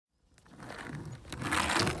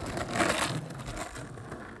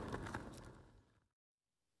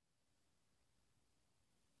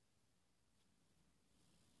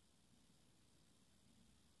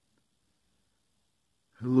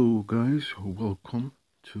Hello guys, welcome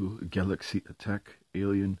to Galaxy Attack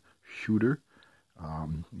Alien Shooter.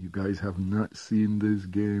 You guys have not seen this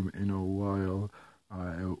game in a while.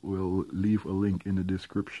 I will leave a link in the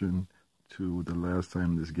description to the last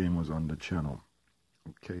time this game was on the channel.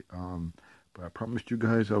 Okay, but I promised you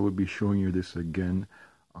guys I would be showing you this again.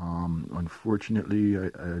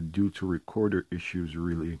 Unfortunately, due to recorder issues,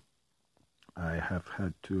 really, I have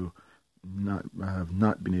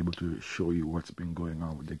not been able to show you what's been going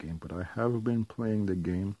on with the game, but I have been playing the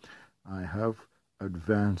game. I have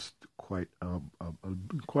advanced quite a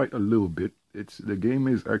little bit. The game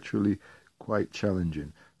is actually quite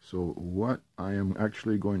challenging. So what I am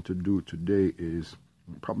actually going to do today is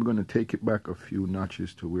I'm probably going to take it back a few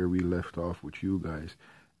notches to where we left off with you guys,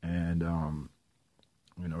 and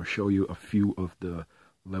show you a few of the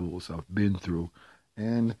levels I've been through,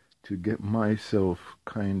 and to get myself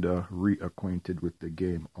kind of reacquainted with the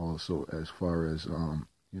game also, as far as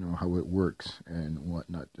how it works and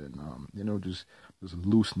whatnot, and just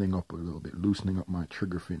loosening up a little bit, loosening up my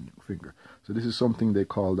trigger finger. So this is something they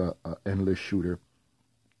call a endless shooter.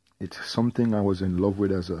 It's something I was in love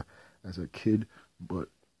with as a kid, but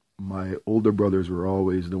my older brothers were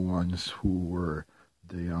always the ones who were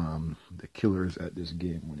the killers at this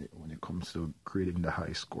game when it comes to creating the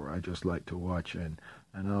high score. I just like to watch, and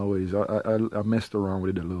I messed around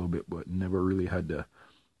with it a little bit, but never really had the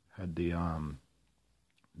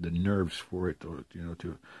nerves for it, or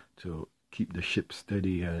to keep the ship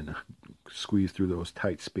steady and squeeze through those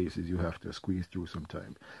tight spaces you have to squeeze through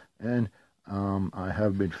sometimes. And I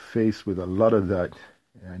have been faced with a lot of that,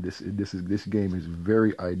 and this game is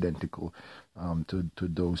very identical to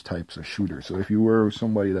those types of shooters. So if you were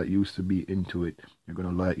somebody that used to be into it, you're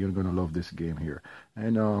gonna love this game here.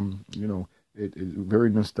 And it is very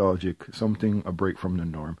nostalgic, a break from the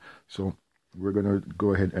norm. So we're gonna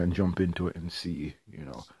go ahead and jump into it and see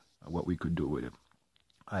what we could do with it.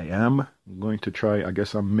 I am going to try, I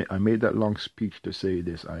guess I made that long speech to say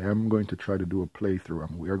this. I am going to try to do a playthrough,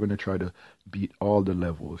 and we are going to try to beat all the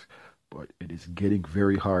levels, but it is getting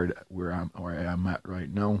very hard where I am at right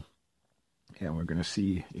now, and we're going to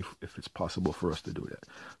see if it's possible for us to do that.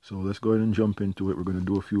 So let's go ahead and jump into it. We're going to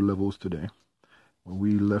do a few levels today. When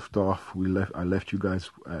we left off, I left you guys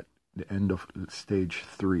at the end of stage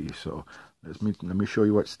 3. So let me show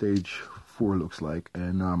you what stage 4 looks like.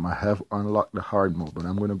 And I have unlocked the hard mode, but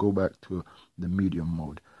I'm going to go back to the medium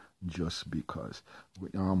mode just because.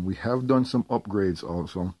 We have done some upgrades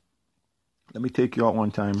also. Let me take you out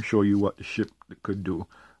one time, show you what the ship could do.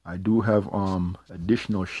 I do have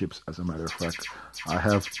additional ships, as a matter of fact. I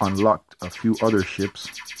have unlocked a few other ships,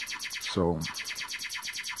 so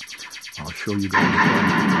I'll show you guys.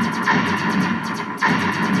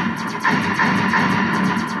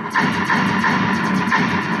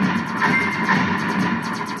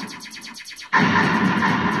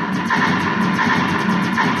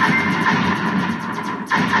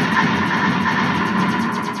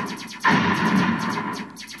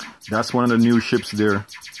 That's one of the new ships there.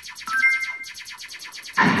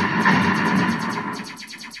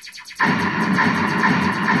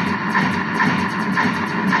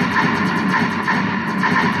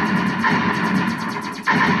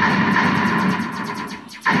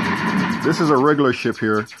 This is a regular ship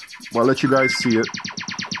here. Well, I'll let you guys see it.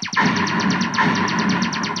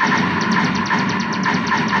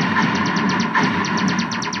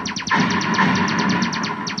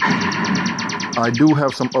 I do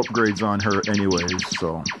have some upgrades on her anyways,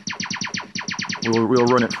 so we'll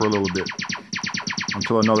run it for a little bit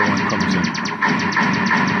until another one comes in.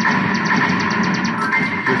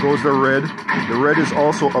 Here goes the red. The red is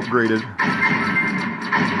also upgraded.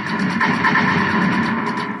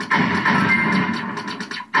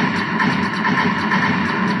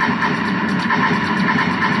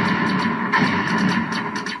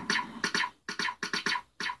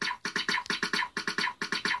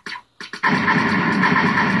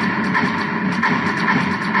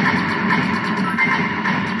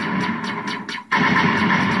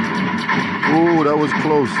 Ooh, that was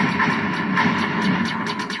close.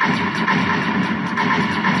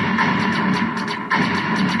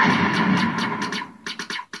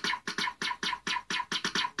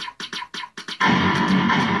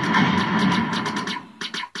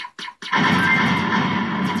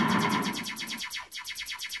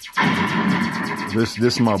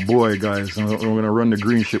 This my boy, guys. I'm gonna run the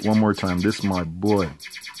green ship one more time. This my boy.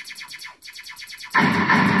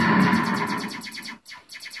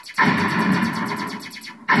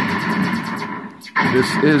 This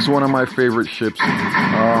is one of my favorite ships.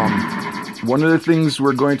 One of the things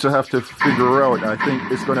we're going to have to figure out, I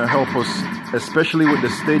think it's going to help us especially with the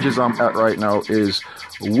stages I'm at right now, is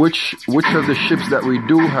which of the ships that we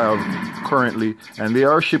do have currently, and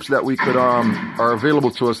there are ships that we could are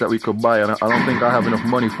available to us that we could buy, and I don't think I have enough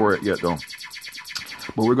money for it yet though.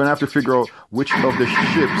 But we're gonna have to figure out which of the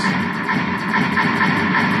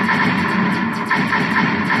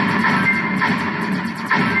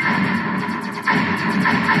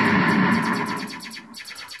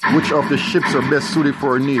ships are best suited for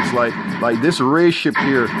our needs. Like this ray ship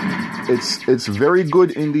here, it's very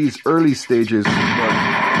good in these early stages, but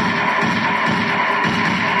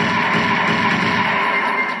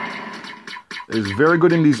it's very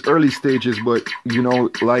good in these early stages, but you know,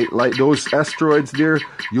 like those asteroids there,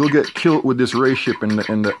 you'll get killed with this ray ship in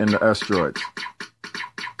the asteroids.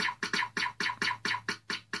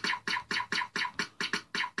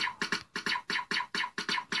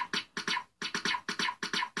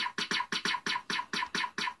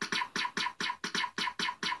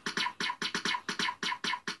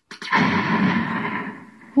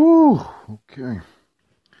 Whew, okay.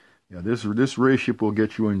 Yeah, this ray ship will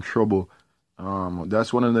get you in trouble.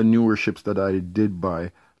 That's one of the newer ships that I did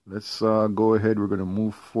buy. Let's go ahead. We're going to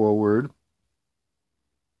move forward.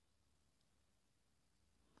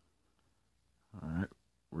 All right,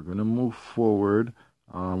 we're going to move forward.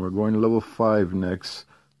 We're going to level 5 next.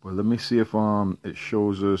 But let me see if it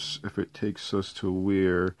shows us, if it takes us to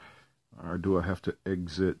where, or do I have to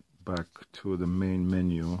exit back to the main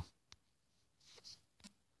menu?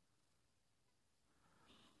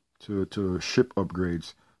 To ship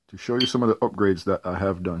upgrades, to show you some of the upgrades that I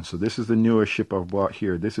have done. So this is the newest ship I've bought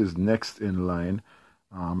here. This is next in line.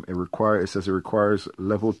 It says it requires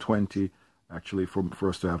level 20 actually for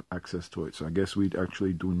us to have access to it. So I guess we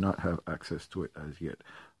actually do not have access to it as yet.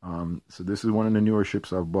 So this is one of the newer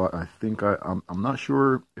ships I've bought. I think I'm not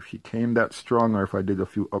sure if she came that strong or if I did a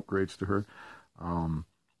few upgrades to her.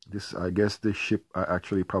 I guess this ship I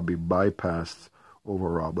actually probably bypassed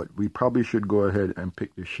overall, but we probably should go ahead and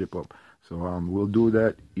pick this ship up. So we'll do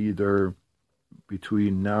that either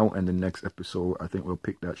between now and the next episode. I think we'll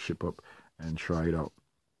pick that ship up and try it out.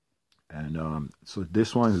 And so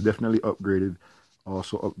this one is definitely upgraded,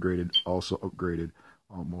 also upgraded,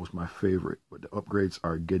 almost my favorite. But the upgrades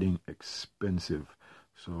are getting expensive,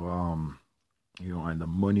 so you know, and the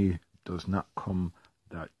money does not come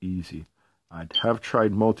that easy. I have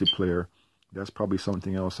tried multiplayer. That's probably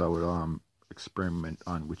something else I would experiment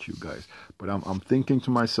on with you guys. But I'm thinking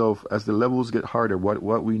to myself, as the levels get harder,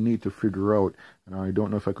 what we need to figure out, and I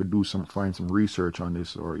don't know if I could find some research on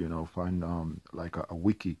this, or you know, find like a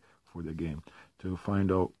wiki for the game to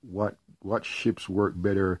find out what ships work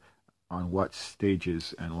better on what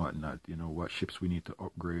stages and whatnot. You know, what ships we need to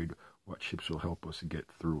upgrade, what ships will help us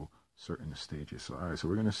get through certain stages. So alright, so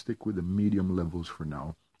we're gonna stick with the medium levels for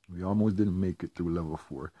now. We almost didn't make it through level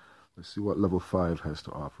 4. Let's see what level 5 has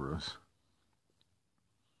to offer us.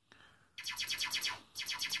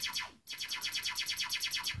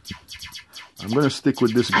 I'm going to stick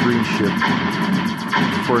with this green ship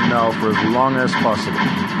for now, for as long as possible.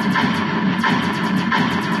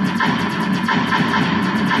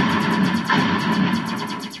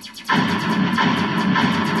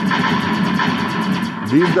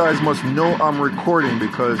 These guys must know I'm recording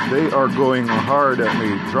because they are going hard at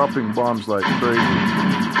me, dropping bombs like crazy.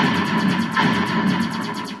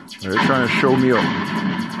 They're trying to show me up.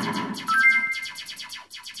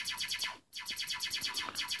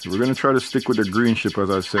 So we're going to try to stick with the green ship, as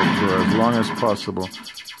I said, for as long as possible.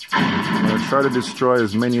 I'm going to try to destroy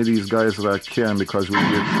as many of these guys as I can because we're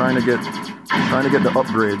trying to get the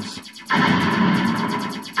upgrades.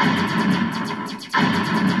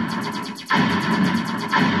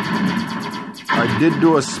 I did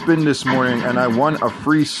do a spin this morning and I won a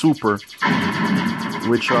free super,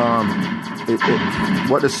 which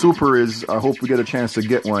what the super is, I hope we get a chance to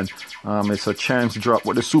get one. It's a chance drop.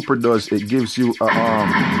 What the super does, it gives you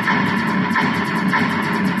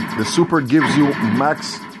the super gives you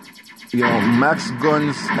max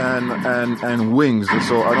guns and wings.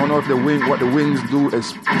 So I don't know if what the wings do,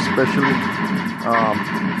 especially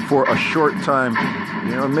for a short time.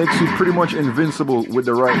 You know, it makes you pretty much invincible with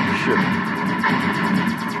the right ship.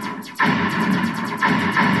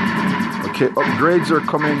 Okay, upgrades are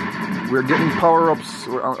coming. We're getting power-ups,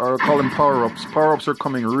 or I'll call them power-ups. Power-ups are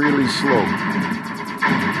coming really slow.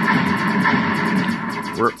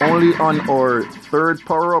 We're only on our 3rd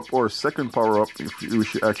power-up or 2nd power-up, if you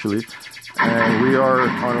should actually. And we are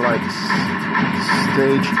on like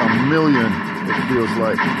stage 1,000,000, it feels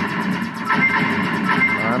like.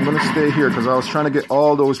 I'm going to stay here because I was trying to get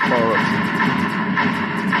all those power-ups.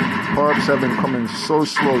 Power-ups have been coming so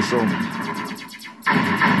slow, so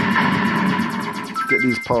get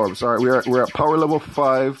these power-ups. All right, we're at power level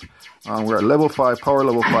 5. We're at level 5, power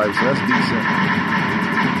level 5, so that's decent.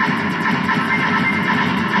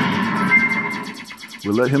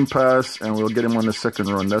 We'll let him pass, and we'll get him on the second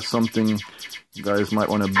run. That's something you guys might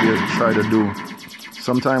want to try to do.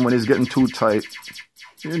 Sometime when it's getting too tight,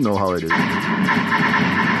 you know how it is.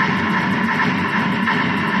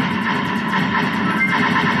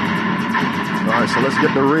 Alright, so let's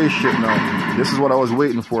get the race ship now. This is what I was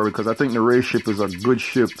waiting for, because I think the race ship is a good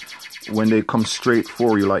ship when they come straight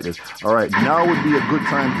for you like this. Alright, now would be a good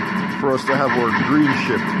time for us to have our green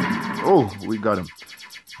ship. Oh, we got him.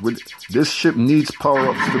 This ship needs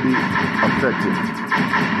power-ups to be effective.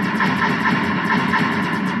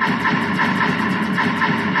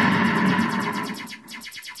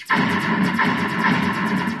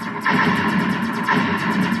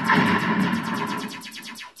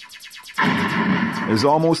 It's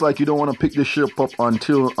almost like you don't want to pick the ship up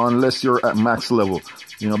unless you're at max level,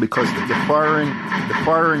 you know, because the firing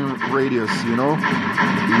radius, you know,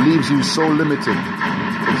 leaves you so limited.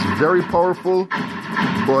 It's very powerful,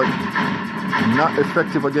 but not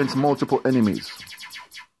effective against multiple enemies.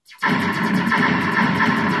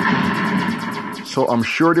 So I'm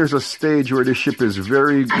sure there's a stage where the ship is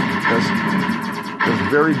very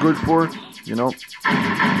good for, you know.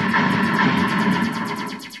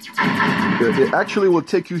 It actually will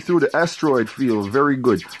take you through the asteroid field very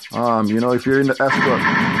good. You know, if you're in the asteroid.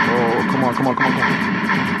 Oh, come on.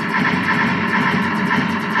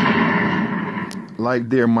 Like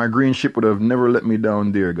there, my green ship would have never let me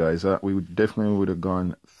down there, guys. We definitely would have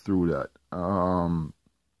gone through that.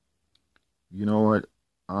 You know what?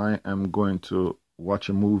 I am going to watch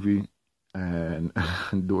a movie and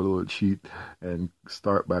do a little cheat and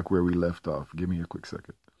start back where we left off. Give me a quick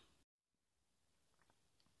second.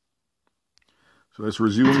 So let's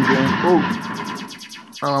resume game.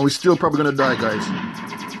 Oh, we're still probably gonna die, guys.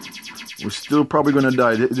 We're still probably gonna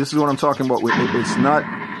die. This is what I'm talking about.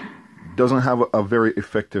 Doesn't have a very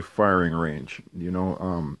effective firing range. You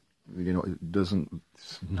know,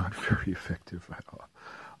 it's not very effective at all.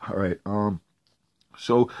 All right.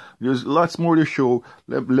 So there's lots more to show.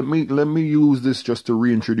 Let me use this just to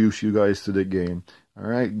reintroduce you guys to the game. All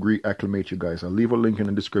right, reacclimate you guys. I'll leave a link in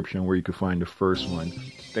the description where you can find the first one.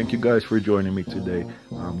 Thank you guys for joining me today.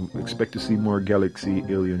 Expect to see more Galaxy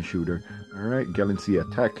Alien Shooter. All right, Galaxy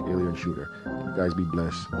Attack Alien Shooter. You guys be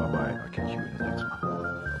blessed. Bye bye. I'll catch you in the next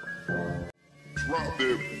one. Drop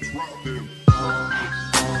them.